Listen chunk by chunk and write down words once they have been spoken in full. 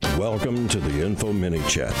Welcome to the Info Mini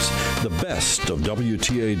Chats, the best of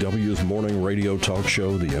WTAW's morning radio talk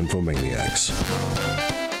show, The Infomaniacs.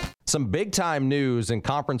 Some big-time news in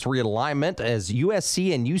conference realignment as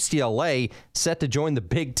USC and UCLA set to join the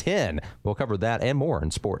Big Ten. We'll cover that and more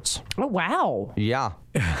in sports. Oh, wow. Yeah.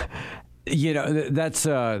 You know, that's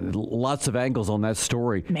lots of angles on that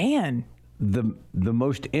story. Man. The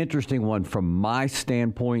most interesting one from my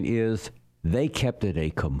standpoint is they kept it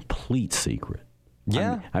a complete secret.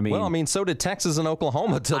 Yeah. I mean, so did Texas and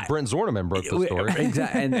Oklahoma until Brent Zorneman broke the story.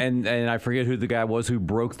 Exactly. and I forget who the guy was who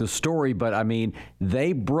broke the story, but I mean,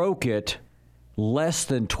 they broke it less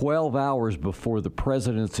than 12 hours before the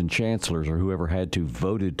presidents and chancellors or whoever had to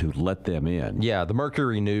voted to let them in. Yeah, the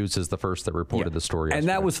Mercury News is the first that reported the story yesterday. And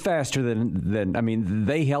that was faster than I mean,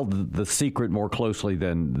 they held the secret more closely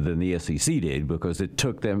than the SEC did because it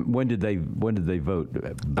took them. When did they vote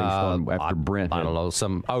based on after Brent? I don't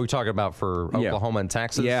know. We're talking about for Oklahoma and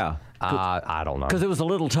Texas? Yeah. I don't know. Because it was a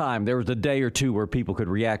little time. There was a day or two where people could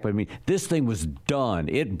react. But I mean, this thing was done.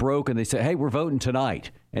 It broke, and they said, hey, we're voting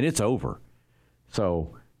tonight, and it's over.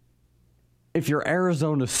 So if you're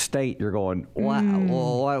Arizona State, you're going, wow,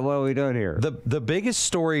 well, what are we doing here? The biggest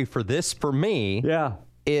story for this, for me,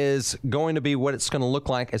 is going to be what it's going to look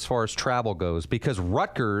like as far as travel goes, because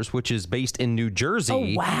Rutgers, which is based in New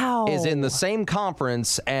Jersey, is in the same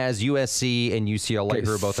conference as USC and UCLA,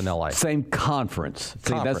 who are both in LA. Same conference.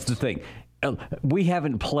 See, that's the thing. We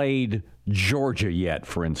haven't played Georgia yet,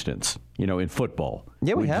 for instance, in football.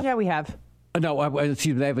 Yeah, we have. Yeah, we have. No,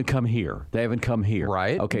 excuse me, they haven't come here.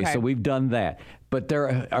 Right. Okay, so we've done that. But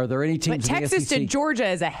are there any teams? But Texas to Georgia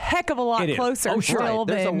is a heck of a lot closer. Oh, sure. Still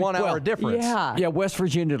There's a 1 hour difference. Yeah, West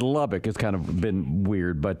Virginia to Lubbock has kind of been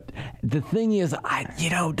weird. But the thing is,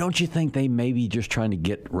 don't you think they may be just trying to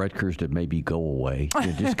get Rutgers to maybe go away?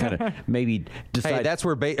 Just kind of maybe decide. Hey, that's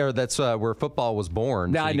where football was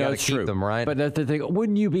born. Now, so I know it's keep true. them, right? But that's the thing.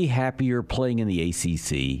 Wouldn't you be happier playing in the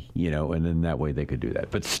ACC? And then that way they could do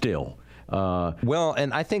that. But still. Well,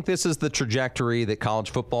 and I think this is the trajectory that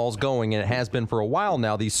college football is going, and it has been for a while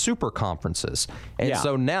now, these super conferences. And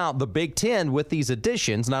so now the Big Ten, with these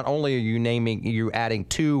additions, not only are you adding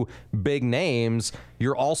two big names,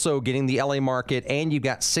 you're also getting the LA market, and you've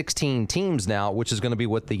got 16 teams now, which is going to be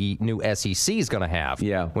what the new SEC is going to have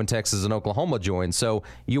when Texas and Oklahoma join. So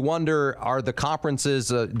you wonder, are the conferences,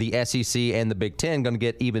 the SEC and the Big Ten, going to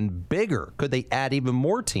get even bigger? Could they add even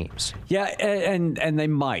more teams? Yeah, and they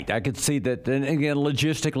might. I could see that. And again,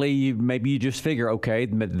 logistically, maybe you just figure, okay,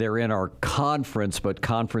 they're in our conference, but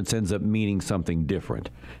conference ends up meaning something different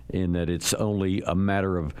in that it's only a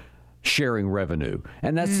matter of sharing revenue.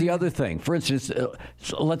 And that's the other thing. For instance,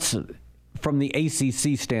 from the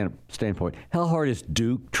ACC standpoint, how hard is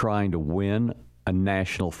Duke trying to win a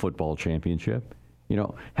national football championship?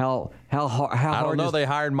 How hard? I don't know. They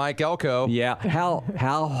hired Mike Elko. Yeah.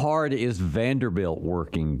 How hard is Vanderbilt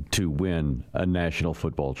working to win a national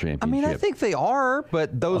football championship? I mean, I think they are,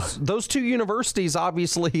 but those two universities,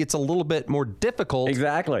 obviously, it's a little bit more difficult.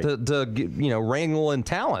 Exactly. To wrangle in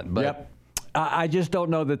talent. But. Yep. I just don't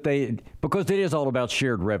know that because it is all about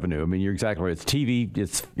shared revenue. I mean, you're exactly right. It's TV,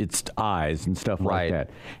 it's eyes and stuff like that.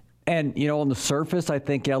 And, on the surface, I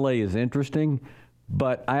think LA is interesting,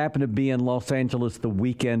 but I happen to be in Los Angeles the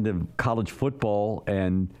weekend of college football,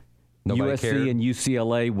 and Nobody USC cared. and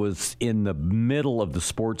UCLA was in the middle of the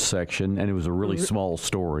sports section, and it was a really small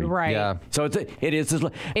story. Right. Yeah. So it is.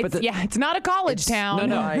 It's not a college town.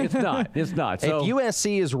 No, it's not. It's not. So, if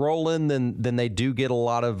USC is rolling, then they do get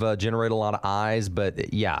generate a lot of eyes. But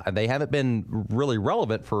they haven't been really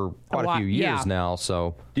relevant for quite a few years now.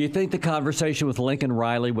 So, do you think the conversation with Lincoln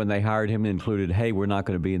Riley when they hired him included, "Hey, we're not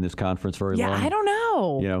going to be in this conference very long"? Yeah, I don't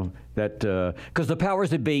know. That because the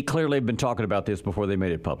powers that be clearly have been talking about this before they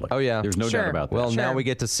made it public. Oh yeah, there's no doubt about that. Well, now we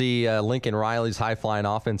get to see Lincoln Riley's high-flying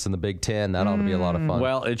offense in the Big Ten. That ought to be a lot of fun.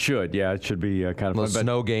 Well, it should. Yeah, it should be kind of those fun.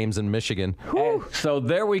 snow games in Michigan. So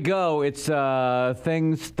there we go. It's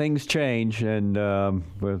things change, and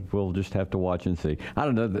we'll just have to watch and see. I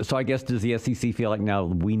don't know. So I guess does the SEC feel like now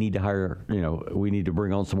we need to hire? We need to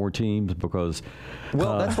bring on some more teams because.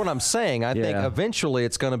 Well, that's what I'm saying. I think eventually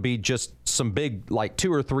it's going to be just some big, like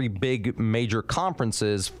 2 or 3 big major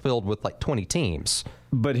conferences filled with like 20 teams.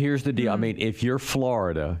 But here's the deal. I mean, if you're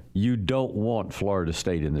Florida, you don't want Florida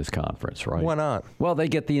State in this conference, right? Why not? Well, they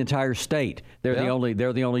get the entire state. They're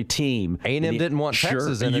the only team. A&M didn't want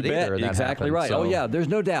Texas in it either. Exactly right. So. Oh yeah, there's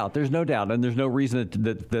no doubt, and there's no reason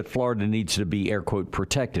that Florida needs to be air quote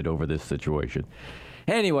protected over this situation.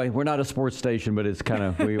 Anyway, we're not a sports station, but it's kind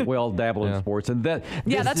of, we all dabble in sports. And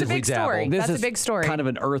that's a big story. That's a big story. Kind of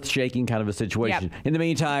an earth-shaking kind of a situation. Yep. In the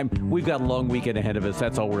meantime, we've got a long weekend ahead of us.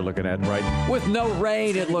 That's all we're looking at, right? With no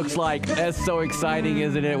rain, it looks like. That's so exciting,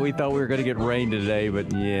 isn't it? We thought we were going to get rain today,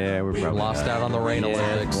 but yeah, we're probably lost out on the rain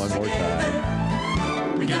Olympics. One more time.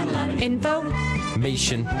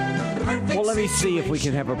 Information. Well, let me see if we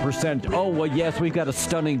can have a percent. Oh, well, yes, we've got a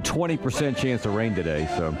stunning 20% chance of rain today.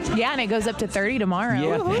 So yeah, and it goes up to 30 tomorrow.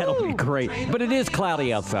 Yeah, Woo-hoo. that'll be great. But it is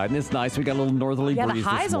cloudy outside, and it's nice. We got a little northerly breeze. Yeah, the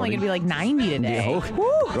high's this only morning. going to be like 90 today. Yeah.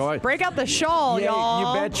 Woo. Right. Break out the shawl,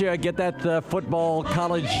 y'all. You betcha. Get that football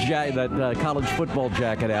college college football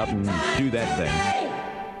jacket out and do that thing.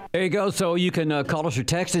 There you go. So you can call us or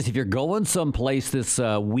text us if you're going someplace this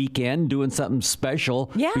weekend, doing something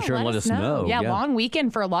special. Yeah, be sure and let us know. Yeah, long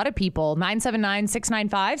weekend for a lot of people.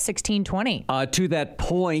 979-695-1620. To that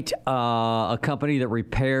point, a company that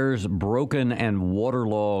repairs broken and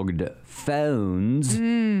waterlogged phones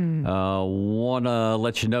want to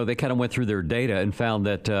let you know they kind of went through their data and found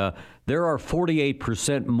that there are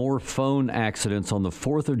 48% more phone accidents on the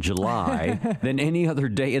 4th of July than any other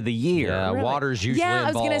day of the year. Yeah, Really? water's usually I was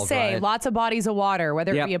involved, going to say, right? lots of bodies of water,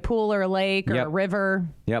 whether it be a pool or a lake or a river.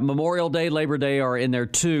 Yeah, Memorial Day, Labor Day are in there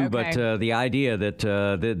too, Okay. but the idea that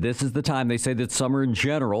this is the time, they say that summer in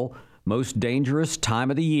general, most dangerous time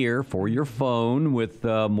of the year for your phone, with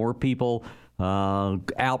more people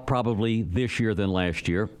out probably this year than last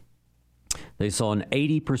year. They saw an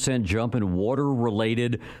 80% jump in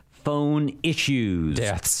water-related phone issues.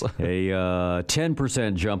 Deaths. A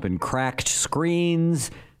 10% jump in cracked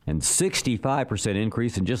screens, and 65%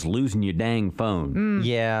 increase in just losing your dang phone.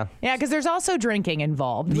 Yeah. Yeah, because there's also drinking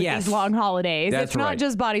involved with Yes. these long holidays. That's it's not right.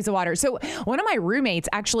 just bodies of water. So one of my roommates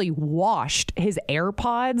actually washed his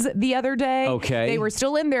AirPods the other day. Okay. They were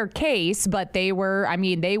still in their case, but they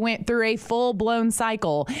went through a full-blown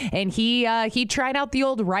cycle. And he tried out the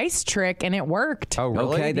old rice trick, and it worked. Oh,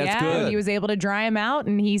 really? Okay, that's good. He was able to dry them out,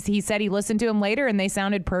 and he said he listened to them later, and they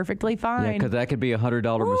sounded perfectly fine. Yeah, because that could be a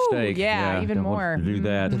 $100 mistake. yeah, even don't want more. to do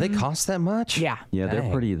that. Do they cost that much? Yeah. Yeah, they're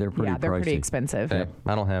Dang. pretty Yeah, they're pricey. pretty expensive. Okay.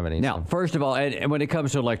 I don't have any. Now, so. first of all, and when it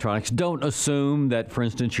comes to electronics, don't assume that, for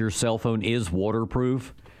instance, your cell phone is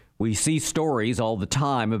waterproof. We see stories all the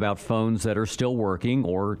time about phones that are still working,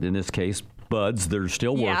 or in this case, buds that are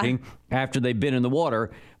still working after they've been in the water.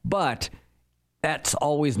 But that's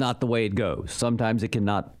always not the way it goes. Sometimes it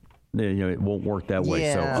cannot. It won't work that way.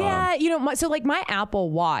 Yeah. So, So like my Apple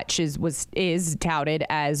Watch is touted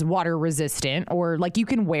as water resistant, or like you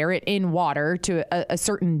can wear it in water to a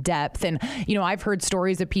certain depth. And I've heard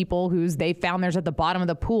stories of people they found theirs at the bottom of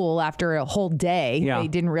the pool after a whole day. Yeah. They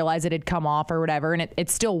didn't realize it had come off or whatever, and it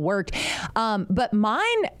still worked. But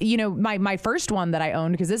mine, my first one that I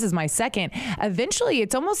owned, because this is my second, eventually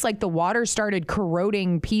it's almost like the water started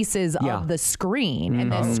corroding pieces of the screen, and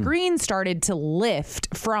the screen started to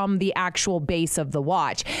lift from the actual base of the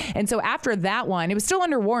watch. And so after that one, it was still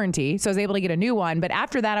under warranty, so I was able to get a new one. But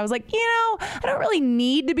after that, I was like, I don't really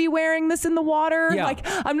need to be wearing this in the water. Yeah. Like,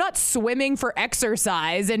 I'm not swimming for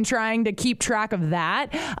exercise and trying to keep track of that.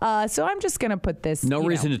 So I'm just going to put this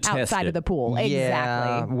reason to test outside it. of the pool. Yeah,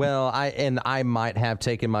 Exactly. well, I might have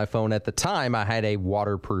taken my phone at the time. I had a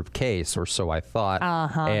waterproof case, or so I thought,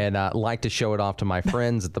 and like to show it off to my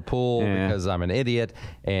friends at the pool because I'm an idiot,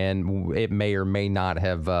 and it may or may not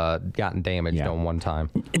have gotten damaged on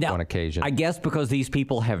one occasion. I guess because these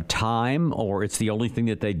people have time, or it's the only thing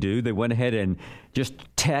that they do, they went ahead and just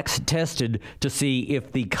tested to see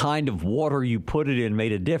if the kind of water you put it in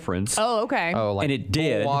made a difference. Oh, okay. Oh, like and it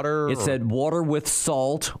did. water. It said water with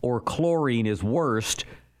salt or chlorine is worst,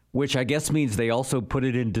 which I guess means they also put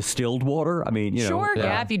it in distilled water. I mean, Sure,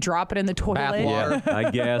 if you drop it in the toilet. Bath water. Yeah,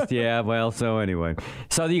 I guess. Yeah. Well, so anyway,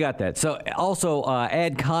 so you got that. So also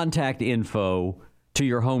add contact info to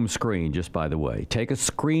your home screen, just by the way. Take a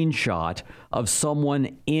screenshot of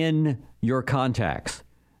someone in your contacts,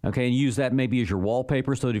 okay, and use that maybe as your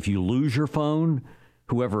wallpaper so that if you lose your phone,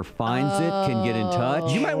 whoever finds it can get in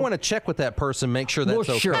touch. You might want to check with that person, make sure that's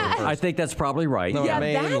okay. Sure. first. I think that's probably right. No, Yeah, I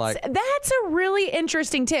mean, that's a really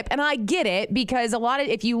interesting tip, and I get it, because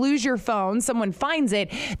if you lose your phone, someone finds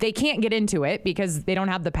it, they can't get into it because they don't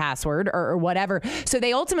have the password or whatever. So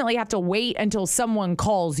they ultimately have to wait until someone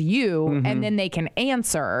calls you, and then they can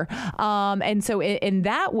answer. And so in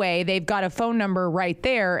that way, they've got a phone number right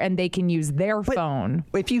there, and they can use their phone.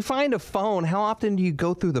 If you find a phone, how often do you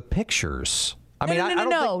go through the pictures? I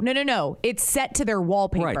mean, No. It's set to their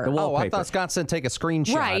wallpaper. Right, the Oh, wallpaper. I thought Scott said take a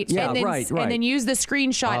screenshot. Right. Yeah, and then, right. And then use the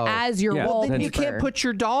screenshot as your wallpaper. Then you can't put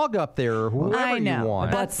your dog up there or whoever I know. you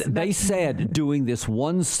want. But they said doing this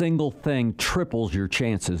one single thing triples your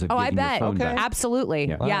chances of getting I bet. your phone back. Absolutely.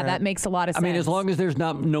 Yeah, right. that makes a lot of sense. I mean, as long as there's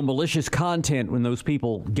no malicious content when those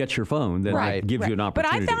people get your phone, then it gives you an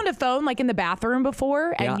opportunity. But I found a phone like in the bathroom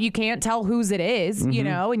before, and you can't tell whose it is, you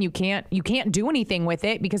know, and you can't do anything with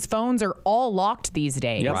it because phones are all locked these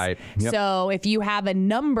days. Yep. Right. Yep. So if you have a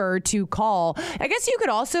number to call, I guess you could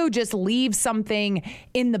also just leave something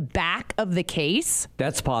in the back of the case.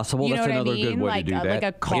 That's possible. You know That's what another I mean? good way like, to do that. like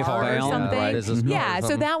a card or found, something. right, business card or Yeah, so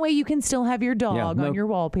something. that way you can still have your dog on your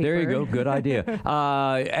wallpaper. There you go. Good idea.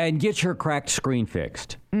 And get your cracked screen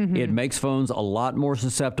fixed. It makes phones a lot more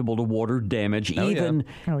susceptible to water damage. Even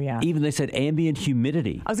they said ambient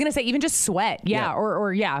humidity. I was gonna say even just sweat,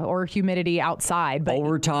 or humidity outside. But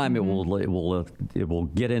Over time, it will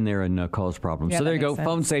get in there and cause problems. Yeah, so there that you go. makes sense.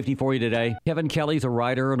 Phone safety for you today. Kevin Kelly's a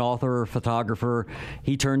writer, an author, photographer.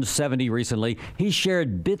 He turned 70 recently. He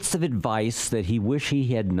shared bits of advice that he wished he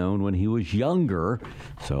had known when he was younger.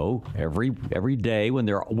 So every day when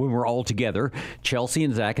we're all together, Chelsea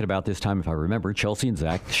and Zach, at about this time, if I remember, Chelsea and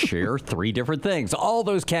Zach share 3 different things. All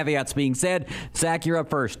those caveats being said, Zach, you're up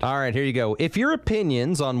first. All right, here you go. If your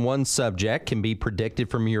opinions on one subject can be predicted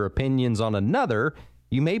from your opinions on another,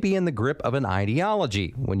 you may be in the grip of an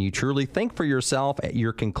ideology. When you truly think for yourself,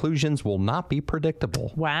 your conclusions will not be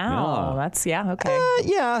predictable. wow, that's okay.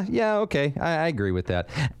 Okay. I agree with that.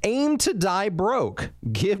 Aim to die broke.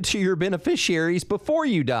 Give to your beneficiaries before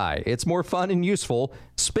you die. It's more fun and useful.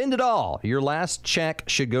 Spend it all. Your last check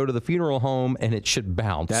should go to the funeral home, and it should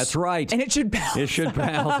bounce. That's right. And it should bounce. It should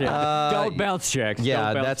bounce. Yeah. Don't bounce checks.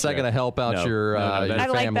 Yeah, Don't bounce that's not checks. going to help out your I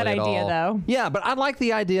like family that at idea, all. though. Yeah, but I like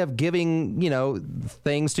the idea of giving,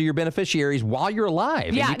 things to your beneficiaries while you're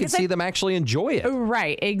alive. Yeah, and you can see them actually enjoy it.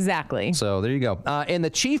 Right, exactly. So there you go. And the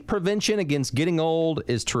chief prevention against getting old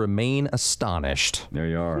is to remain astonished. There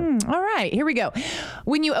you are. All right, here we go.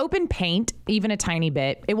 When you open paint, even a tiny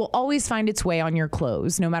bit, it will always find its way on your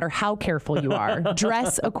clothes, no matter how careful you are.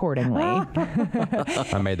 Dress accordingly.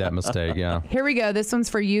 I made that mistake, yeah. Here we go. This one's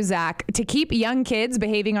for you, Zach. To keep young kids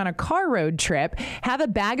behaving on a car road trip, have a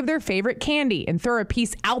bag of their favorite candy and throw a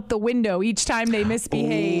piece out the window each time they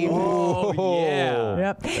misbehave. Oh, yeah.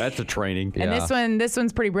 Yep. That's a training. And this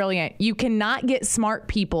one's pretty brilliant. You cannot get smart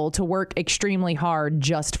people to work extremely hard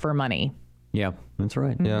just for money. Yeah, that's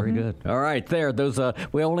right. Yeah. Very good. All right, there. Those.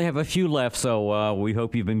 We only have a few left, so we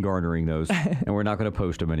hope you've been garnering those, and we're not going to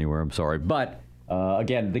post them anywhere. I'm sorry, but.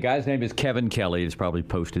 Again, the guy's name is Kevin Kelly. It's probably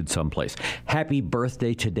posted someplace. Happy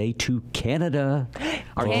birthday today to Canada.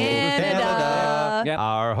 Canada. Yep.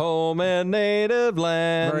 Our home and native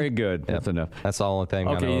land. Very good. That's enough. That's the only thing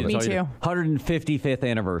I know. Me too. 155th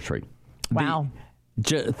anniversary. Wow.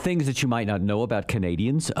 Things that you might not know about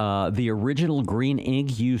Canadians. The original green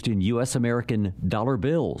ink used in U.S. American dollar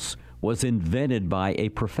bills was invented by a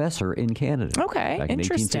professor in Canada. Okay, back in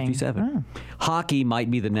interesting. 1857. Hockey might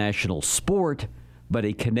be the national sport, but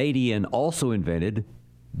a Canadian also invented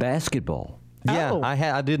basketball. Yeah, Oh.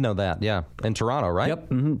 I did know that. Yeah, in Toronto, right?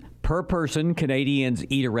 Yep. Per person, Canadians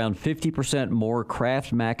eat around 50% more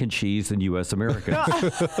Kraft mac and cheese than U.S. Americans.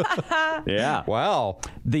 Yeah. Wow.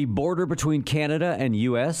 The border between Canada and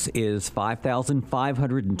U.S. is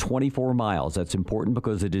 5,524 miles. That's important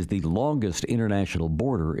because it is the longest international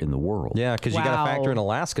border in the world. Yeah, because you got Wow. to factor in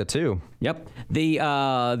Alaska too. Yep. The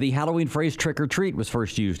Halloween phrase trick or treat was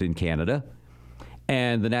first used in Canada.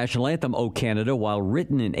 And the national anthem, O Canada, while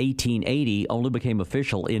written in 1880, only became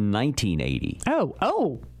official in 1980.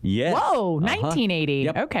 Oh. Yes. Whoa, 1980.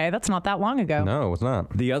 Yep. Okay, that's not that long ago. No, it's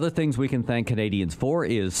not. The other things we can thank Canadians for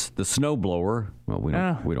is the snowblower. Well, we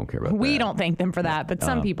don't care about that. We don't thank them for that, but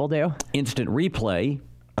some people do. Instant replay.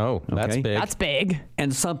 Oh, that's Okay. big. That's big.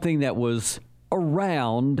 And something that was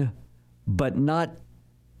around, but not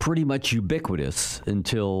pretty much ubiquitous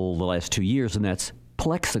until the last 2 years, and that's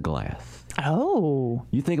plexiglass. Oh.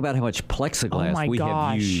 You think about how much plexiglass my we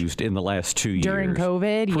gosh. have used in the last 2 years. During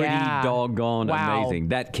COVID? Pretty Yeah. doggone Wow. amazing.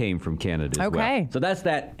 That came from Canada as Okay. well. So that's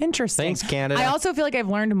that. Interesting. Thanks, Canada. I also feel like I've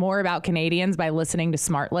learned more about Canadians by listening to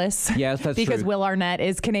Smartless. Yes, that's because true. Will Arnett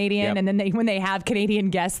is Canadian, Yep. and then when they have Canadian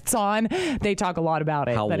guests on, they talk a lot about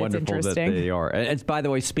it. How but wonderful it's that interesting. they are. And it's, by the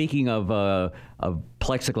way, speaking of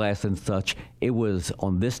plexiglass and such, it was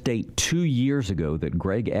on this date 2 years ago that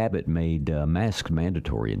Greg Abbott made masks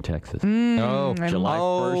mandatory in Texas. Oh, July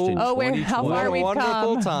 1st in Oh, how 2020. far what a we've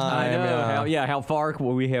wonderful come. time. I know. Yeah. How far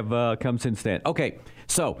we have come since then. Okay,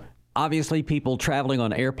 so obviously people traveling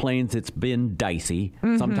on airplanes, it's been dicey.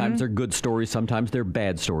 Mm-hmm. Sometimes they're good stories, sometimes they're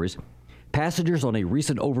bad stories. Passengers on a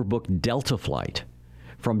recent overbooked Delta flight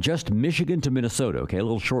from just Michigan to Minnesota, okay, a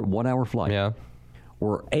little short 1-hour flight,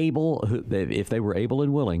 were able, if they were able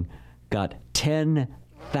and willing, got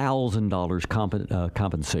 $10,000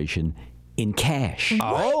 compensation in cash.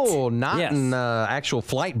 Oh, not in actual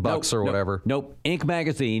flight bucks or whatever. Nope. Inc.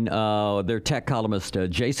 magazine, their tech columnist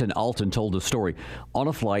Jason Alton told the story on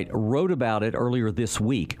a flight, wrote about it earlier this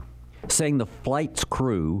week, saying the flight's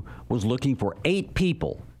crew was looking for 8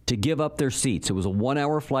 people to give up their seats. It was a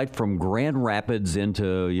 1-hour flight from Grand Rapids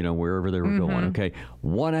into, wherever they were going, okay?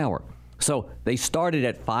 1 hour. So they started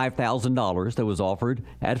at $5,000 that was offered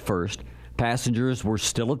at first. Passengers were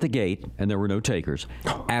still at the gate, and there were no takers.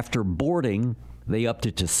 After boarding, they upped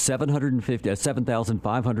it to $7,500,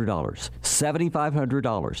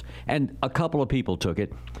 $7,500, and a couple of people took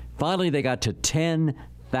it. Finally, they got to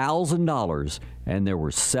 $10,000, and there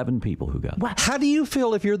were 7 people who got it. How do you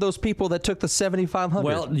feel if you're those people that took the $7,500?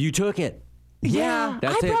 Well, you took it. Yeah,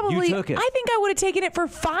 That's it. You took it. I think I would have taken it for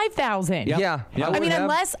 $5,000. Yeah. I mean,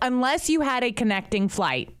 unless you had a connecting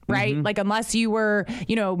flight, right? Like unless you were,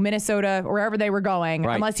 Minnesota or wherever they were going,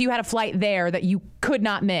 unless you had a flight there that you could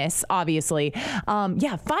not miss, obviously.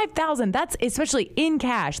 $5,000. That's especially in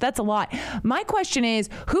cash. That's a lot. My question is,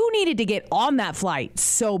 who needed to get on that flight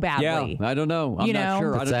so badly? Yeah, I don't know. I'm not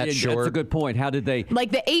sure. That's a good point. How did they?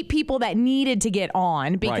 Like the 8 people that needed to get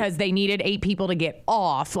on because they needed 8 people to get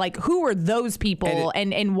off. Like who were those people,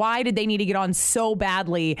 and why did they need to get on so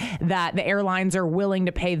badly that the airlines are willing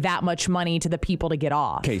to pay that much money to the people to get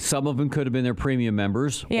off? Okay, some of them could have been their premium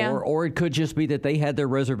members, or it could just be that they had their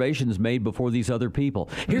reservations made before these other people.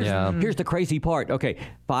 Here's the crazy part. Okay,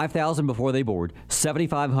 $5,000 before they board,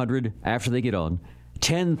 $7,500 after they get on,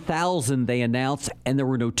 $10,000 they announce, and there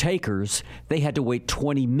were no takers. They had to wait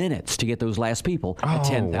 20 minutes to get those last people at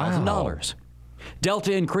 $10,000. Wow.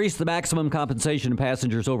 Delta increased the maximum compensation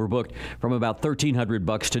passengers overbooked from about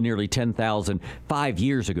 $1,300 to nearly $10,000 5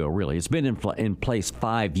 years ago, really. It's been in place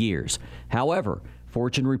 5 years. However,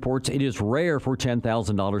 Fortune reports it is rare for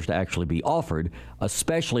 $10,000 to actually be offered,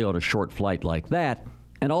 especially on a short flight like that,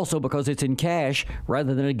 and also because it's in cash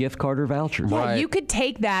rather than a gift card or voucher. Yeah, you could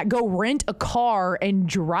take that, go rent a car, and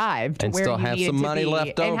drive to and where still you have needed some to money be,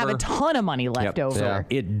 left and over. have a ton of money left over. So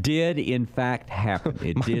it did, in fact, happen.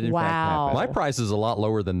 It did, in fact, happen. My price is a lot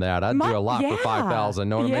lower than that. I'd do a lot for $5,000.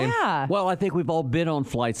 Know what I mean? Well, I think we've all been on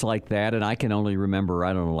flights like that, and I can only remember,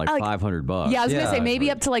 I don't know, like $500. Yeah, I was going to say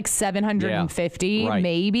maybe up to like $750,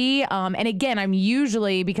 maybe. And again, I'm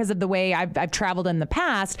usually, because of the way I've traveled in the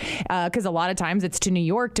past, because a lot of times it's to New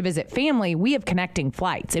York to visit family, we have connecting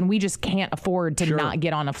flights, and we just can't afford to not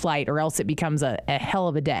get on a flight, or else it becomes a hell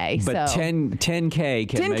of a day. But so. 10K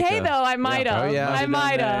can make $10K, though, I might have. I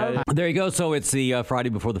might have. There you go. So it's the Friday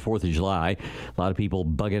before the 4th of July. A lot of people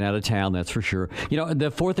bugging out of town, that's for sure.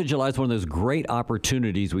 The 4th of July is one of those great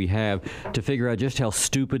opportunities we have to figure out just how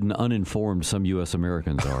stupid and uninformed some U.S.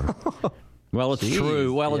 Americans are. Well, it's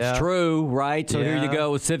true. Well, it's true, right? So here you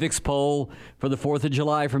go, a civics poll for the 4th of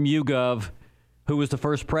July from YouGov. Who was the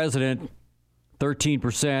first president?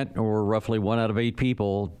 13%, or roughly 1 out of 8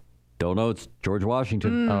 people. Don't know. It's George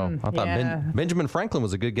Washington. I thought Benjamin Franklin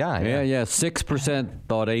was a good guy. Yeah. 6%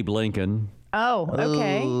 thought Abe Lincoln. Oh,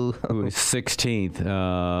 okay. Who was 16th.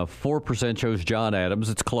 4% chose John Adams.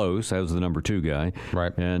 It's close. That was the number 2 guy.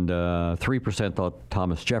 Right. And 3% thought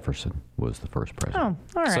Thomas Jefferson was the first president.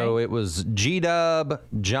 Oh, all right. So it was G-Dub,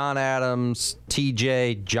 John Adams,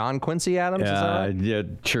 TJ, John Quincy Adams, is that right? Yeah,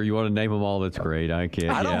 sure. You want to name them all? That's great. I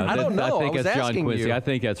can't. I don't know. I think was that's John Quincy. You. I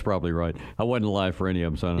think that's probably right. I wasn't alive for any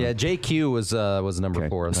of them. So I don't know. JQ was number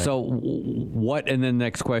 4. I think. So what, and then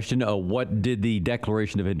next question, what did the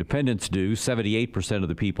Declaration of Independence do? 78% of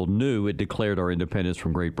the people knew it declared our independence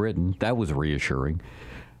from Great Britain. That was reassuring.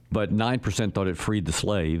 But 9% thought it freed the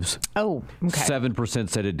slaves. Oh, okay. 7%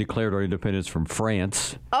 said it declared our independence from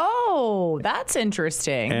France. Oh, that's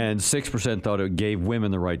interesting. And 6% thought it gave women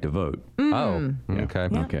the right to vote. Oh, okay.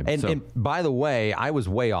 Yeah. Okay. And by the way, I was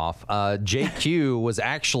way off. JQ was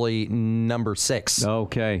actually number 6.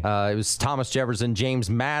 Okay. It was Thomas Jefferson, James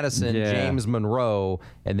Madison, James Monroe,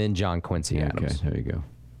 and then John Quincy Adams. Okay, there you go.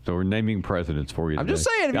 So we're naming presidents for you today. I'm just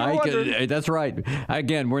saying, if you're wondering. That's right.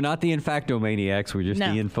 Again, we're not the infactomaniacs. We're just the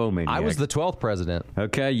infomaniacs. I was the 12th president.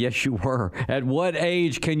 Okay, yes, you were. At what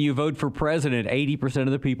age can you vote for president? 80%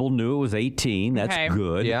 of the people knew it was 18. That's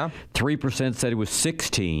good. Yeah. 3% said it was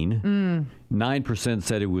 16. 9%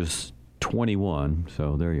 said it was 21.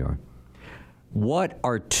 So there you are. What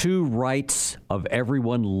are 2 rights of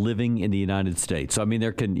everyone living in the United States? I mean,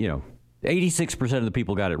 there can, 86% of the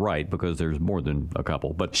people got it right because there's more than a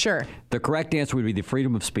couple. But sure, the correct answer would be the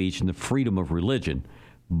freedom of speech and the freedom of religion.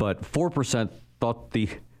 But 4% thought the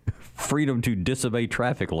freedom to disobey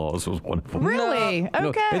traffic laws was one of them. Really? No,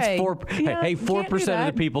 Okay. it's 4. Yeah, hey, can't do 4% of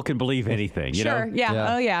that. the people can believe anything. You Sure. know?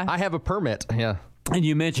 Yeah. Oh, yeah. I have a permit. Yeah. And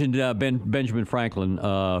you mentioned Benjamin Franklin.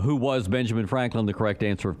 Who was Benjamin Franklin? The correct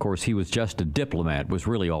answer, of course, he was just a diplomat, was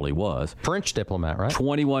really all he was. French diplomat, right?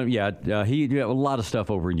 21, he did a lot of stuff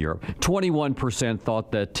over in Europe. 21%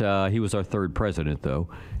 thought that he was our third president, though,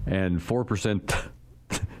 and 4%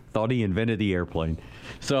 thought he invented the airplane.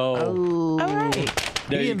 So, All right.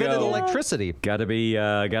 there He you invented go. electricity. Got to be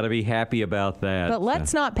happy about that. But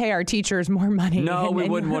let's not pay our teachers more money. No, we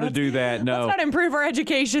wouldn't want to do that. No. Let's not improve our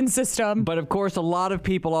education system. But of course, a lot of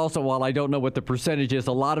people also, while I don't know what the percentage is,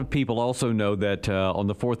 a lot of people also know that on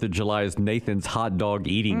the 4th of July is Nathan's hot dog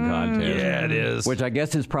eating contest. Yeah, it is. Which I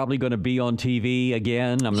guess is probably going to be on TV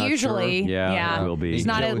again. I'm not Usually, sure. Yeah, it will be. There's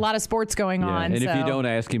not a lot of sports going on. And if so. you don't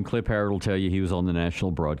ask him, Clip Harrod will tell you he was on the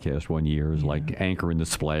national broadcast one year as like anchor in the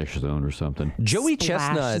Splash Zone or something. Joey Splash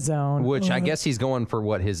Chestnut, Zone. which I guess he's going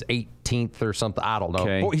for his 18th or something. I don't know.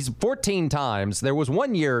 Okay. He's 14 times. There was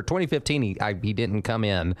one year, 2015, he didn't come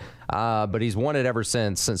in, but he's won it ever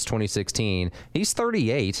since 2016. He's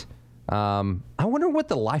 38. I wonder what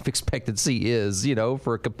the life expectancy is,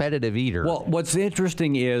 for a competitive eater. Well, what's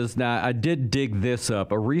interesting is, now I did dig this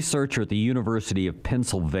up, a researcher at the University of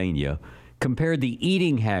Pennsylvania compared the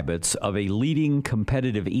eating habits of a leading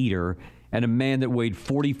competitive eater and a man that weighed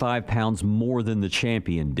 45 pounds more than the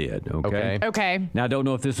champion did. Okay. Now, I don't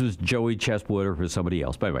know if this was Joey Chestwood or if it was somebody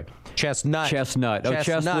else. But anyway. Chestnut. Oh,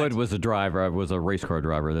 Chestwood was a driver. Was a race car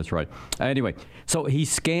driver. That's right. Anyway, so he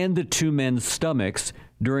scanned the two men's stomachs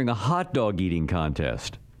during a hot dog eating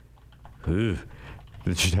contest. Ugh.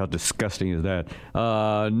 Just how disgusting is that?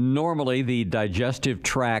 Normally, the digestive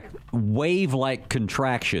tract wave-like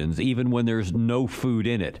contractions, even when there's no food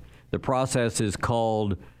in it. The process is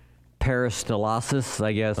called peristalsis,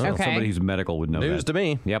 I guess. Okay. Somebody who's medical would know that. News to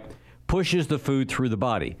me. Yep. Pushes the food through the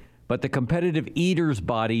body. But the competitive eater's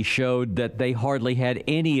body showed that they hardly had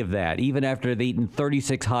any of that, even after they'd eaten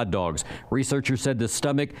 36 hot dogs. Researchers said the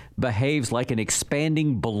stomach behaves like an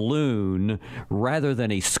expanding balloon rather than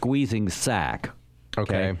a squeezing sac.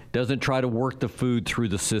 Okay. Doesn't try to work the food through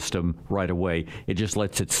the system right away. It just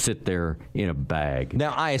lets it sit there in a bag.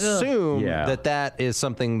 Now, I assume Yeah. that is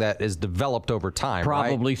something that is developed over time,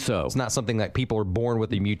 Probably right? so. It's not something that people are born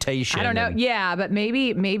with a mutation. I don't know. Yeah, but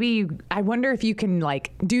maybe I wonder if you can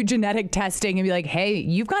do genetic testing and be like, hey,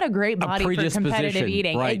 you've got a great body for competitive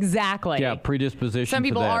eating. Right. Exactly. Yeah, predisposition. Some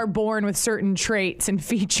people to that. are born with certain traits and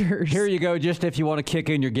features. Here you go. Just if you want to kick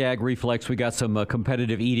in your gag reflex, we got some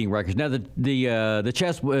competitive eating records. Now, the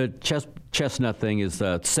chestnut thing is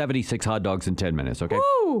 76 hot dogs in 10 minutes, okay?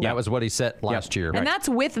 Woo! That was what he said last year. And that's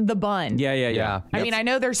with the bun. Yeah. I mean, I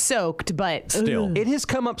know they're soaked, but Still. It has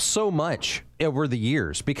come up so much over the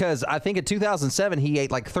years because I think in 2007 he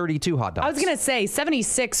ate like 32 hot dogs. I was going to say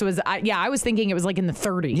 76 was, I was thinking it was like in the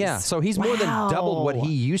 30s. Yeah, so he's more than doubled what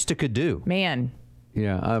he used to could do. Man.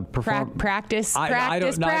 Yeah, Practice. I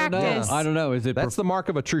don't know. I don't know. Is it That's the mark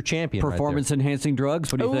of a true champion. performance-enhancing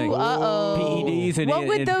drugs? What do you think? PEDs and What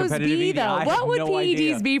would those competitive be, eating? though? I What have would no PEDs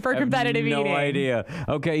idea. be for I have competitive eating? No idea.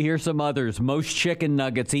 Okay, here's some others. Most chicken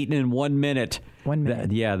nuggets eaten in 1 minute. 1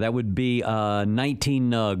 minute. That would be 19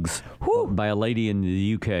 nugs by a lady in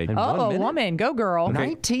the UK. Oh, woman. Go, girl.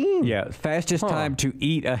 19? Yeah, fastest time to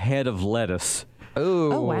eat a head of lettuce.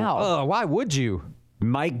 Ooh. Oh, wow. Why would you?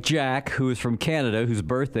 Mike Jack, who is from Canada, whose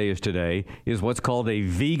birthday is today, is what's called a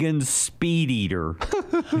vegan speed eater.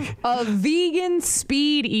 A vegan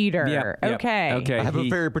speed eater. Yep. Okay. I have a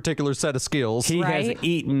very particular set of skills. He Right. has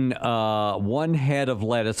eaten 1 head of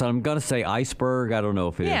lettuce. I'm going to say iceberg. I don't know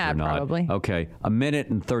if it is Yeah, or not. probably. Okay. 1 minute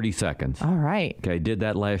and 30 seconds. All right. Okay. Did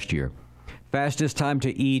that last year. Fastest time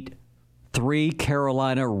to eat 3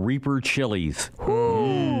 Carolina Reaper chilies.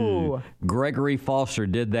 Ooh. Gregory Foster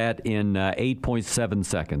did that in 8.7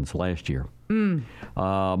 seconds last year.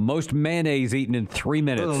 Most mayonnaise eaten in 3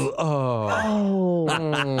 minutes. That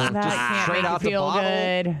can't Straight make out you the feel bottle?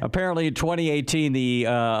 good. Apparently, in 2018, the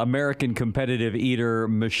American competitive eater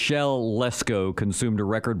Michelle Lesko consumed a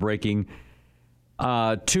record-breaking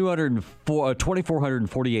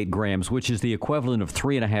 2,448 grams, which is the equivalent of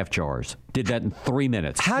 3.5 jars. Did that in 3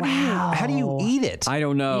 minutes. How do you eat it? I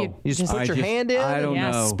don't know. You just put your hand in? I don't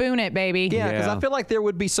Yeah, know. spoon it, baby. Yeah, because Yeah. I feel like there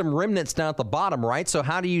would be some remnants down at the bottom, right? So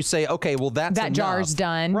how do you say, okay, well, that's That enough? jar's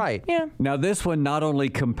done. Right. Yeah. Now, this one not only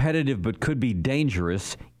competitive but could be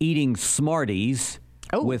dangerous. Eating Smarties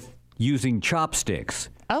with using chopsticks.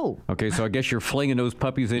 Oh. Okay, so I guess you're flinging those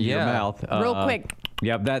puppies into your Yeah. mouth. Real quick.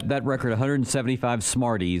 Yeah, that record, 175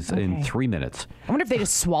 Smarties in 3 minutes. I wonder if they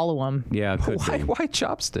just swallow them. Yeah, it could be. Why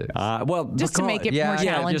chopsticks? Just to make it more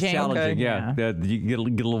challenging. Just challenging. Okay. Yeah. You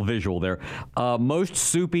get a little visual there. Most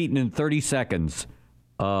soup eaten in 30 seconds.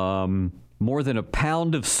 More than a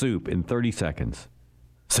pound of soup in 30 seconds.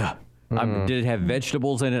 So, did it have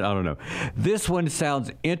vegetables in it? I don't know. This one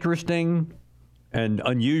sounds interesting and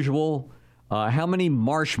unusual. How many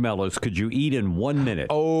marshmallows could you eat in 1 minute?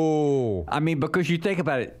 Oh. I mean, because you think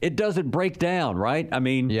about it, it doesn't break down, right? I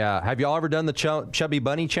mean... Yeah. Have y'all ever done the Chubby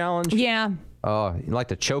Bunny Challenge? Yeah. Oh, you like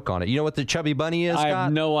to choke on it. You know what the Chubby Bunny is, Scott? I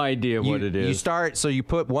have no idea what it is. You start, so you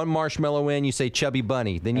put one marshmallow in, you say Chubby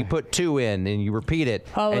Bunny. Then you put 2 in, and you repeat it.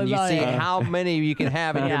 And you see how many you can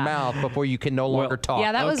have in your mouth before you can no longer talk.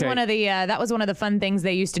 Yeah, that was one of the fun things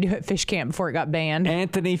they used to do at fish camp before it got banned.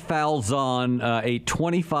 Anthony Falzon ate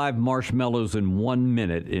 25 marshmallows in 1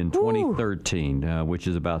 minute in 2013, which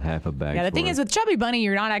is about half a bag. Yeah, the thing is with Chubby Bunny,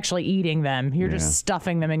 you're not actually eating them. You're just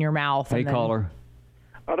stuffing them in your mouth. Hey, caller.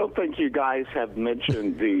 I don't think you guys have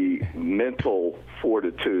mentioned the mental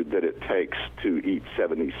fortitude that it takes to eat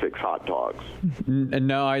 76 hot dogs.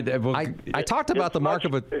 No, I talked about the mark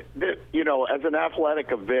of a... You know, as an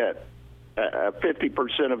athletic event,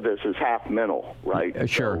 50% of this is half mental, right?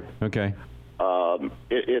 Sure. So, okay.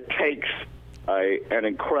 It takes an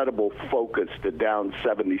incredible focus to down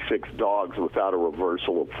 76 dogs without a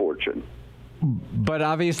reversal of fortune. But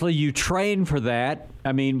obviously you train for that.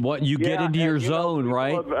 I mean, what you get into your zone,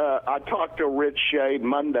 right? I talked to Rich Shea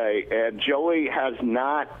Monday, and Joey has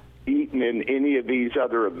not eaten in any of these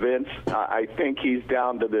other events. I think he's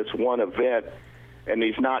down to this one event, and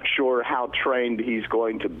he's not sure how trained he's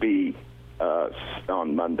going to be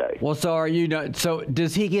on Monday. Well, so are you not? So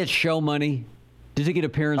does he get show money? Does he get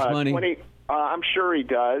appearance money? I'm sure he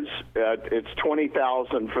does. It's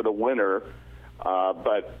 $20,000 for the winner,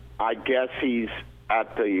 but I guess he's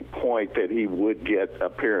at the point that he would get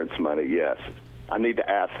appearance money, yes. I need to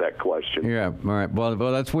ask that question. Yeah, all right.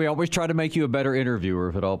 Well, we always try to make you a better interviewer,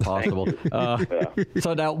 if at all possible.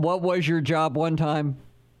 So now, what was your job one time?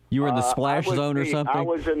 You were in the splash zone or something? I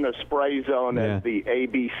was in the spray zone as the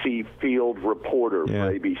ABC field reporter for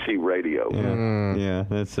ABC Radio. Yeah,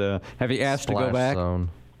 that's. Have you asked to go back? Zone.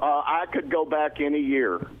 I could go back any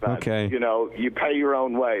year. But, you know, you pay your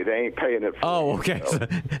own way. They ain't paying it for you. Okay.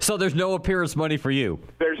 So there's no appearance money for you?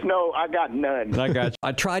 I got none. I got you.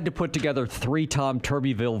 I tried to put together 3 Tom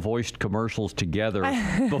Turbyville voiced commercials together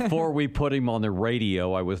before we put him on the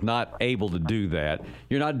radio. I was not able to do that.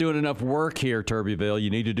 You're not doing enough work here, Turbyville. You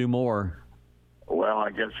need to do more. Well, I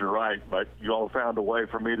guess you're right, but you all found a way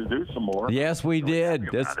for me to do some more. Yes, we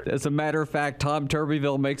did. As a matter of fact, Tom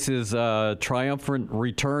Turbyville makes his triumphant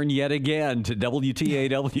return yet again to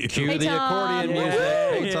WTAW. Cue the accordion music.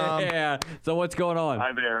 Hey, Tom. Yeah. So what's going on?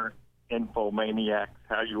 Hi there, Infomaniacs.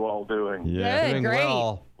 How you all doing? Yeah, good, great.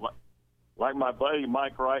 Well. Like my buddy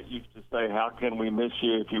Mike Wright used to say, how can we miss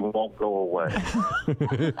you if you won't go away?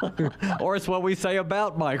 Or it's what we say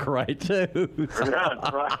about Mike Wright, too.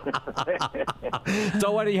 That's right.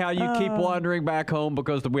 So anyhow, you keep wandering back home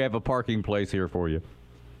because we have a parking place here for you.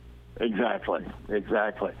 Exactly.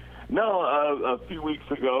 No, a few weeks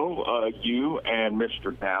ago, you and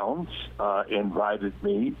Mr. Downs invited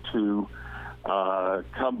me to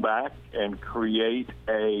come back and create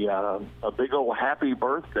a big old happy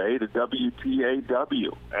birthday to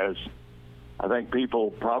WTAW. As I think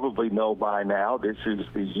people probably know by now, this is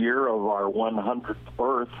the year of our 100th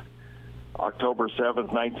birth. October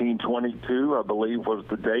 7th, 1922, I believe, was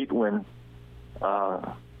the date when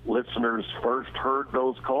listeners first heard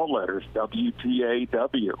those call letters,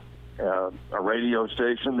 WTAW, a radio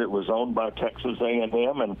station that was owned by Texas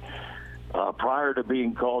A&M, and prior to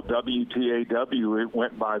being called WTAW, it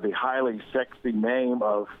went by the highly sexy name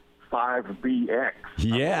of 5BX.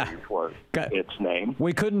 Yeah. Was its name.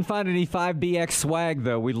 We couldn't find any 5BX swag,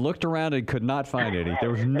 though. We looked around and could not find any. There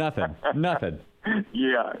was nothing.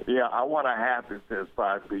 Yeah. I want a hat that says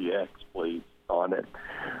 5BX, please, on it.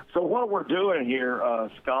 So what we're doing here,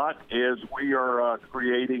 Scott, is we are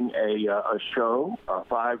creating a show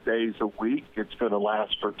 5 days a week. It's going to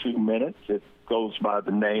last for 2 minutes. It goes by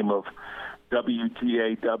the name of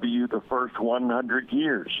WTAW, the first 100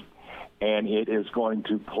 years. And it is going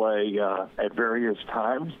to play at various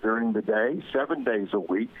times during the day, 7 days a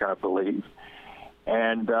week, I believe.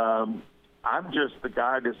 And I'm just the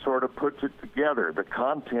guy that sort of puts it together. The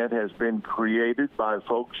content has been created by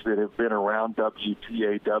folks that have been around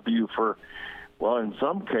WTAW for, well, in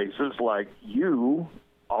some cases, like you,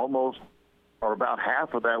 almost or about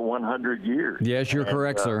half of that 100 years. Yes, you're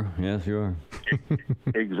correct, sir. Yes, you are.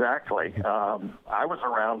 Exactly. I was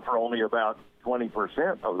around for only about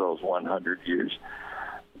 20% of those 100 years.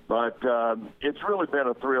 But it's really been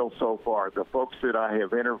a thrill so far. The folks that I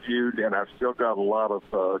have interviewed, and I've still got a lot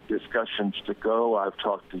of discussions to go. I've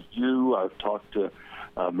talked to you. I've talked to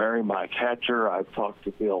Mary Mike Hatcher. I've talked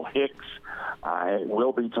to Bill Hicks. I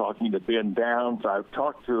will be talking to Ben Downs. I've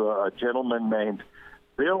talked to a gentleman named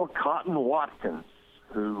Bill Cotton Watkins,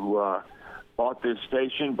 who bought this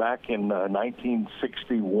station back in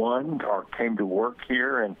 1961 or came to work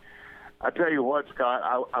here. And I tell you what,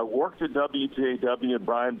 Scott, I worked at WTAW and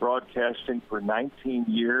Bryan Broadcasting for 19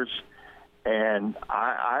 years, and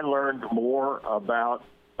I learned more about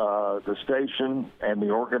the station and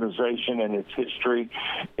the organization and its history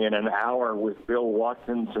in an hour with Bill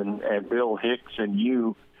Watkins and Bill Hicks and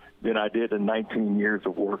you than I did in 19 years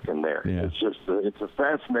of working there. Yeah. It's a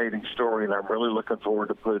fascinating story, and I'm really looking forward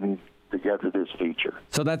to putting together this feature.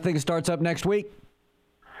 So that thing starts up next week?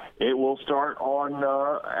 It will start on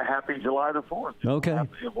Happy July the 4th. Okay.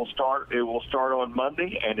 It will start on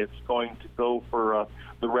Monday, and it's going to go for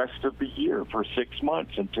the rest of the year for 6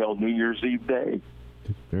 months until New Year's Eve Day.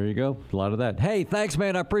 There you go. A lot of that. Hey, thanks,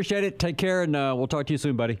 man. I appreciate it. Take care, and we'll talk to you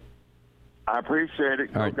soon, buddy. I appreciate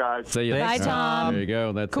it. Go, guys. See you. Bye, Tom. There you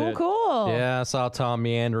go. That's it. Cool. Yeah, I saw Tom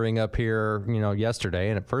meandering up here, yesterday,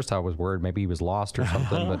 and at first I was worried maybe he was lost or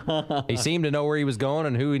something, but he seemed to know where he was going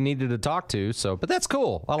and who he needed to talk to. But that's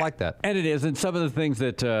cool. I like that. And it is. And some of the things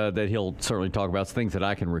that he'll certainly talk about, things that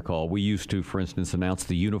I can recall. We used to, for instance, announce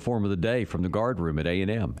the uniform of the day from the guard room at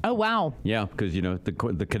A&M. Oh, wow. Yeah, because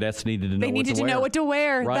the cadets needed to know. They needed to know what to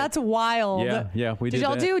wear. Right. That's wild. Yeah, we did.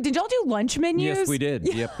 Did y'all do lunch menus? Yes, we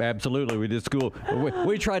did. Yep, absolutely. We did school.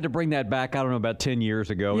 We tried to bring that back, I don't know, about 10 years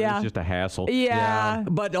ago. Yeah. It was just a hassle. Yeah.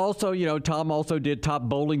 But also, Tom also did top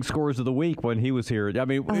bowling scores of the week when he was here. I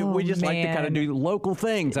mean, we just like to kind of do local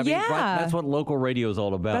things. I mean, that's what local radio is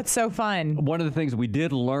all about. That's so fun. One of the things we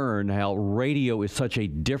did learn how radio is such a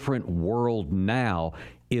different world now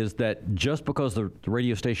is that just because the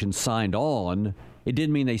radio station signed on, it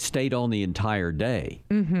didn't mean they stayed on the entire day.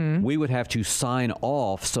 Mm-hmm. We would have to sign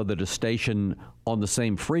off so that a station on the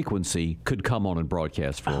same frequency could come on and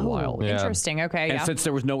broadcast for a while. Yeah. Interesting. Okay. And since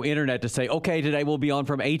there was no internet to say, okay, today we'll be on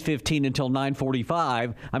from 8:15 until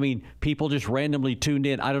 9:45, I mean, people just randomly tuned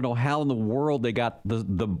in. I don't know how in the world they got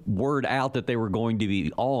the word out that they were going to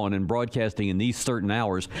be on and broadcasting in these certain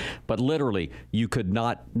hours, but literally you could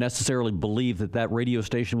not necessarily believe that radio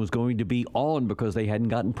station was going to be on because they hadn't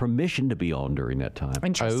gotten permission to be on during that time.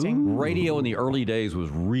 Interesting. Radio in the early days was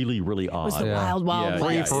really, really odd. It was the wild west.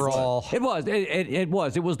 Free for all. It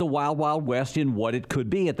was. It was the wild, wild west in what it could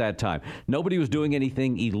be at that time. Nobody was doing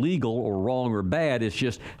anything illegal or wrong or bad. It's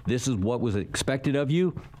just this is what was expected of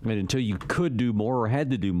you, and until you could do more or had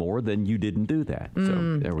to do more, then you didn't do that.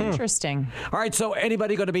 So there we go. Interesting. All right, so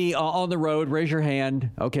anybody going to be on the road, raise your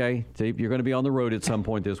hand. Okay, see, you're going to be on the road at some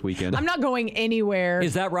point this weekend. I'm not going anywhere.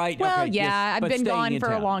 Is that right? Well, okay, yeah, yes, I've but been staying gone in for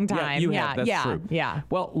town. a long time. Yeah, you have. That's true. Yeah.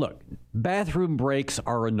 Well, look, bathroom breaks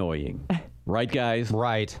are annoying. Right, guys?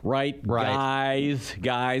 Right.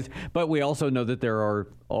 Guys. But we also know that there are...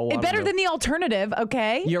 better than the alternative,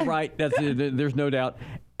 okay? You're right. There's no doubt.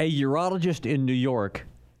 A urologist in New York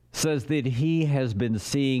says that he has been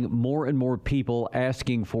seeing more and more people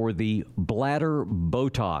asking for the bladder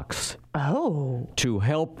Botox. Oh. To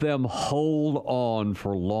help them hold on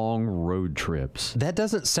for long road trips. That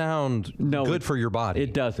doesn't sound good for your body.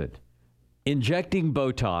 It doesn't. Injecting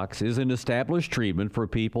Botox is an established treatment for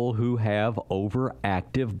people who have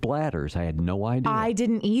overactive bladders. I had no idea. I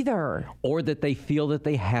didn't either. Or that they feel that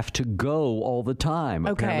they have to go all the time.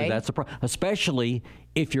 Okay. Apparently that's a problem, especially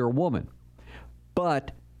if you're a woman. But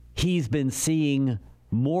he's been seeing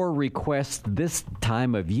more requests this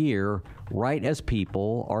time of year right as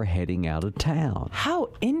people are heading out of town. How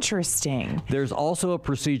interesting. There's also a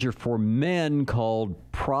procedure for men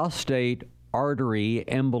called prostate artery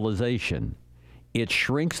embolization. It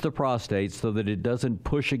shrinks the prostate so that it doesn't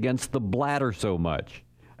push against the bladder so much.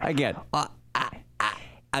 Again,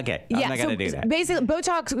 okay, I'm not going to do that. Basically,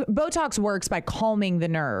 Botox works by calming the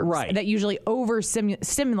nerves that usually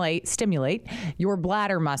stimulate your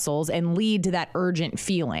bladder muscles and lead to that urgent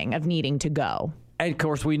feeling of needing to go. And, of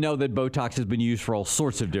course, we know that Botox has been used for all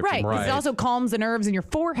sorts of different... Right. It also calms the nerves in your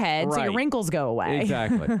forehead so your wrinkles go away.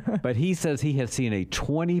 Exactly. But he says he has seen a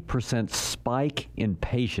 20% spike in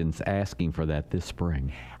patients asking for that this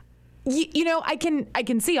spring. You know, I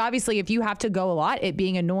can see, obviously, if you have to go a lot, it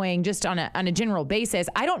being annoying just on a general basis.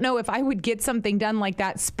 I don't know if I would get something done like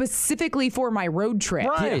that specifically for my road trip.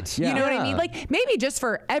 Right. You Yeah. know what I mean? Like, maybe just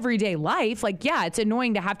for everyday life. Like, yeah, it's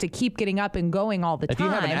annoying to have to keep getting up and going all the time. If you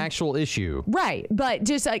have an actual issue. Right. But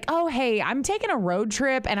just like, oh, hey, I'm taking a road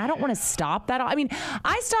trip and I don't want to stop that. I mean,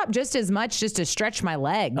 I stop just as much just to stretch my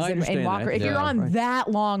legs and walk. that. If you're on that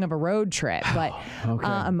long of a road trip. But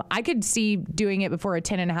I could see doing it before a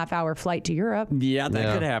 10.5-hour flight to Europe. Yeah,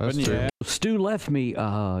 that could happen. that's true. Yeah. Stu left me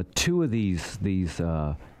 2 of these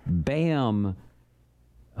BAM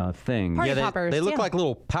things. Party Yeah, poppers. they look yeah. like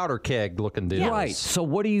little powder keg looking deals. Right. So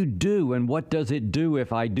what do you do, and what does it do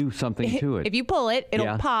if I do something to it? If you pull it, it'll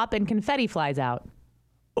Yeah. pop and confetti flies out.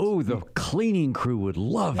 Oh, the cleaning crew would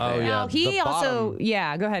love that. Oh, yeah. Now, he The also,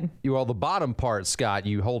 bottom- go ahead. The bottom part, Scott,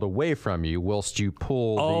 you hold away from you whilst you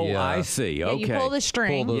pull Oh, the... I see. Yeah, Okay. you pull the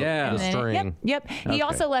string. Pull the- Yeah. and the then- string. Yep. He Okay.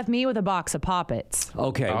 also left me with a box of Poppets.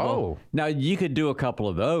 Okay. Oh. Well, now you could do a couple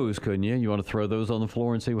of those, couldn't you? You want to throw those on the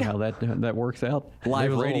floor and see how that works out? Live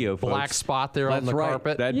Leave a little radio, black folks. spot there on That's the right.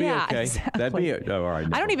 carpet. That'd be Yeah, okay. That'd be exactly. all right.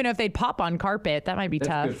 I don't even know if they'd pop on carpet. That might be That's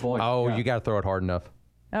a tough. good point. Oh, Yeah. you got to throw it hard enough.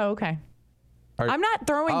 Oh, okay. I'm not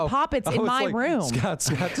throwing Poppets in it's my like room. Scott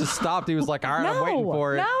just stopped. He was like, all right, I'm waiting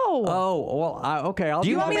for it. No. Oh, well, okay. I'll Do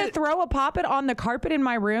you do want me that. to throw a Poppet on the carpet in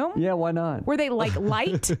my room? Yeah, why not? Were they like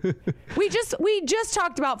light? we just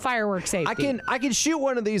talked about fireworks safety. I can shoot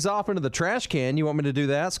one of these off into the trash can. You want me to do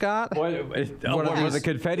that, Scott? One of these- the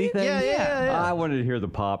confetti things? Yeah. I wanted to hear the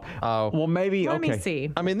pop. Oh. Well, maybe, Let okay. me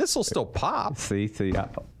see. I mean, this will still pop. See.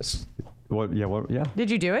 What? Yeah. Did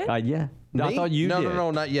you do it? Yeah. No, I Me? thought you did. No,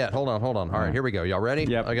 not yet. Hold on. All right, here we go. Y'all ready?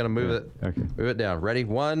 Yep. I got to move Yeah. it. Okay. Move it down. Ready?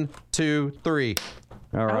 1, 2, 3.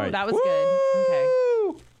 All right. Oh, that was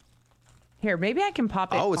good. Okay. Here, maybe I can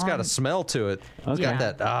pop it. Oh, it's got on- a smell to it. It's Okay.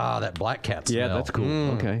 got that black cat smell. Yeah, that's cool.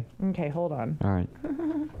 Okay. Okay, hold on. All right.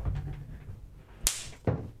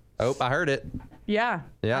 Oh, I heard it. Yeah.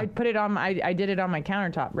 Yeah. I put it on. I did it on my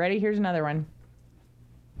countertop. Ready? Here's another one.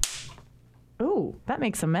 Ooh, that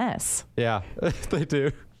makes a mess. Yeah, they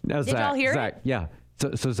do. Now, Did y'all hear it? Zach, yeah.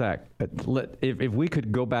 So Zach, if we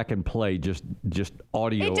could go back and play just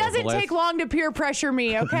audio. It doesn't take long to peer pressure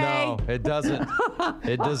me, okay? No, it doesn't.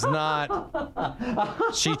 It does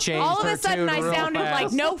not. She changed All of her a sudden, tune I real sounded fast.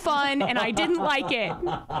 like no fun, and I didn't like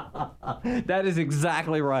it. That is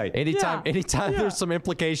exactly right. Anytime there's some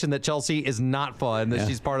implication that Chelsea is not fun, that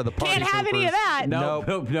she's part of the party. Can't have any of that.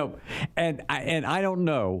 No. And I don't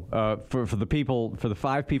know for the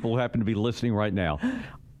 5 people who happen to be listening right now.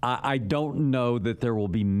 I don't know that there will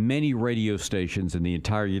be many radio stations in the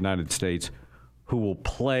entire United States who will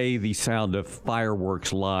play the sound of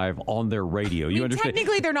fireworks live on their radio. You understand?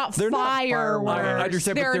 Technically, they're not fireworks. I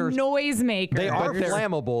understand, but they're noisemakers. They are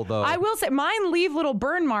flammable, though. I will say, mine leave little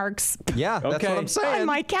burn marks Yeah, that's Okay. what I'm saying. on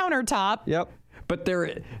my countertop. Yep. But there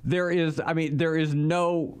is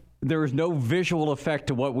no visual effect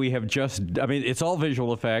to what we have just. I mean, it's all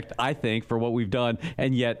visual effect, I think, for what we've done,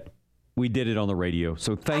 and yet we did it on the radio.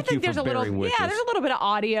 So I thank think you there's for a little, bearing with us. there's a little bit of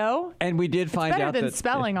audio. And we did find better out than that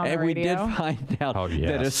spelling on the and we did radio. find out Oh, yes.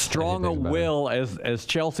 that as strong a Anything's better. will as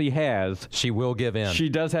Chelsea has, She will give in. she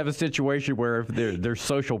does have a situation where if there's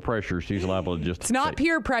social pressure, she's liable to just. It's not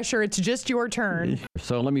peer pressure. It's just your turn.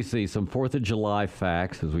 So let me see some 4th of July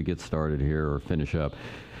facts as we get started here or finish up.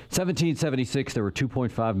 1776, there were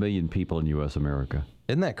 2.5 million people in U.S. America.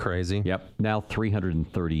 Isn't that crazy? Yep. Now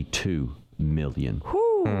 332 million.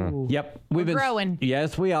 Ooh. Yep. We're growing.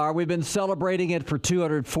 Yes, we are. We've been celebrating it for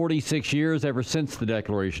 246 years, ever since the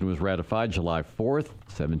Declaration was ratified. July 4th,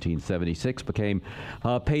 1776 became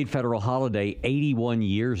a paid federal holiday 81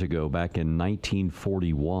 years ago, back in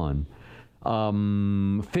 1941.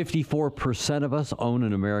 54% of us own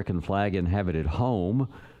an American flag and have it at home.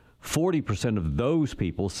 40% of those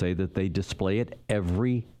people say that they display it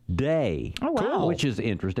every day. Oh, wow. Which is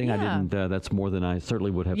interesting. Yeah. I didn't. That's more than I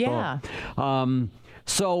certainly would have Yeah. thought.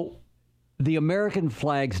 So the American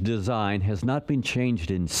flag's design has not been changed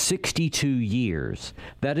in 62 years.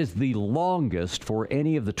 That is the longest for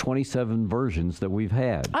any of the 27 versions that we've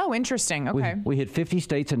had. Oh, interesting. Okay. We hit 50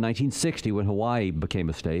 states in 1960 when Hawaii became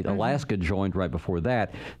a state. Alaska joined right before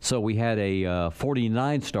that. So we had a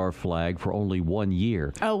 49-star flag for only 1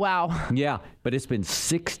 year. Oh, wow. Yeah, but it's been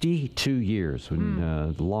 62 years,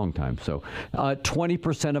 a long time. So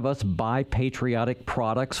 20% of us buy patriotic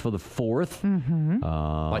products for the 4th.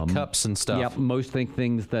 Like cups and stuff. Yep, most think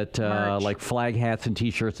things that like flag hats and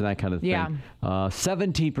T-shirts and that kind of thing. Yeah.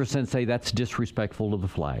 17% say that's disrespectful to the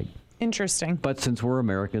flag. Interesting. But since we're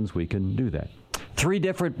Americans, we can do that. Three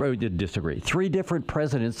different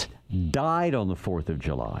presidents died on the 4th of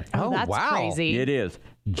July. Oh, that's wow. crazy. It is.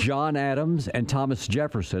 John Adams and Thomas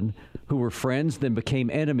Jefferson, who were friends, then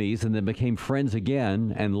became enemies, and then became friends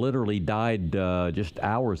again, and literally died just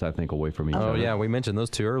hours, I think, away from each other. Oh, yeah, we mentioned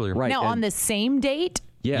those two earlier. Right. Now, on the same date?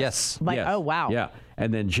 Yes. Like, yes. oh, wow. Yeah.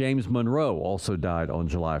 And then James Monroe also died on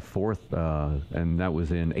July 4th, and that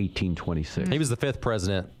was in 1826. He was the 5th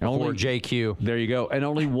president before JQ. There you go. And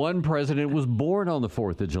only one president was born on the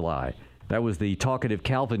 4th of July. That was the talkative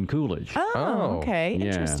Calvin Coolidge. Oh, okay. Yeah.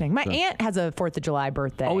 Interesting. My aunt has a 4th of July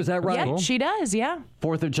birthday. Oh, is that right? Yeah, Cool. she does, yeah.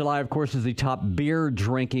 4th of July, of course, is the top beer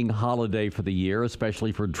drinking holiday for the year,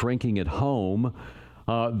 especially for drinking at home.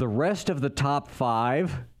 The rest of the top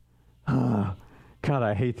 5... God,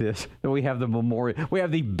 I hate this. We have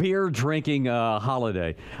the beer drinking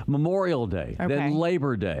holiday, Memorial Day, then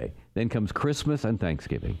Labor Day, then comes Christmas and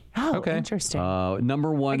Thanksgiving. Oh, interesting.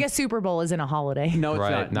 Number one. I guess Super Bowl isn't a holiday. No,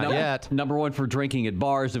 it's not yet. Number one for drinking at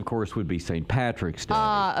bars, of course, would be St. Patrick's Day.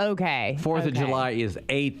 Okay. 4th of July is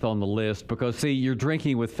 8th on the list because, see, you're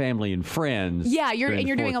drinking with family and friends. Yeah,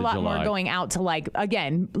 you're doing a lot more July. going out to, like,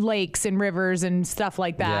 again, lakes and rivers and stuff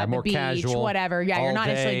like that. Yeah, the more beach, casual, whatever. Yeah, you're all not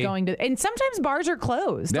day. actually going to. And sometimes bars are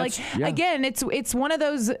closed. Again, it's one of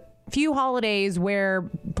those few holidays where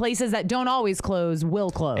places that don't always close will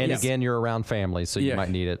close. And again, you're around family, so you Yeah. might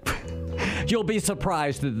need it. You'll be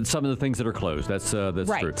surprised at some of the things that are closed. That's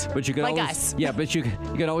Right. true. But you can Like always, us. Yeah, but you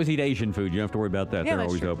can always eat Asian food. You don't have to worry about that. Yeah, They're that's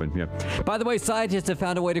always true. open. Yeah. By the way, scientists have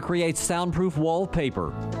found a way to create soundproof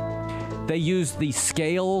wallpaper. They use the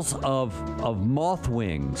scales of moth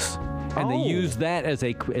wings. And they use that as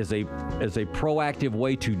a proactive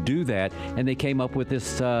way to do that, and they came up with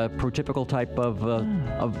this prototypical type of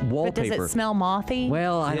wallpaper. But does it smell mothy?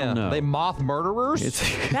 Well, I don't know. They moth murderers?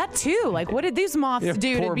 That too. Like, what did these moths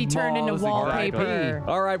do to Poor be turned into moths, wallpaper?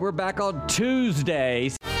 exactly. All right, we're back on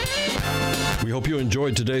Tuesday. We hope you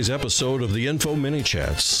enjoyed today's episode of the Info Mini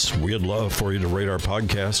Chats. We'd love for you to rate our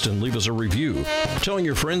podcast and leave us a review. Telling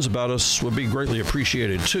your friends about us would be greatly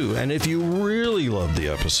appreciated too. And if you really love the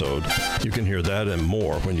episode, you can hear that and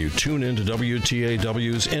more when you tune into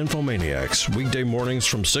WTAW's Infomaniacs, weekday mornings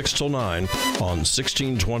from 6 till 9 on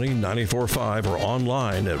 1620 94.5 or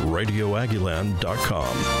online at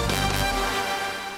radioaguiland.com.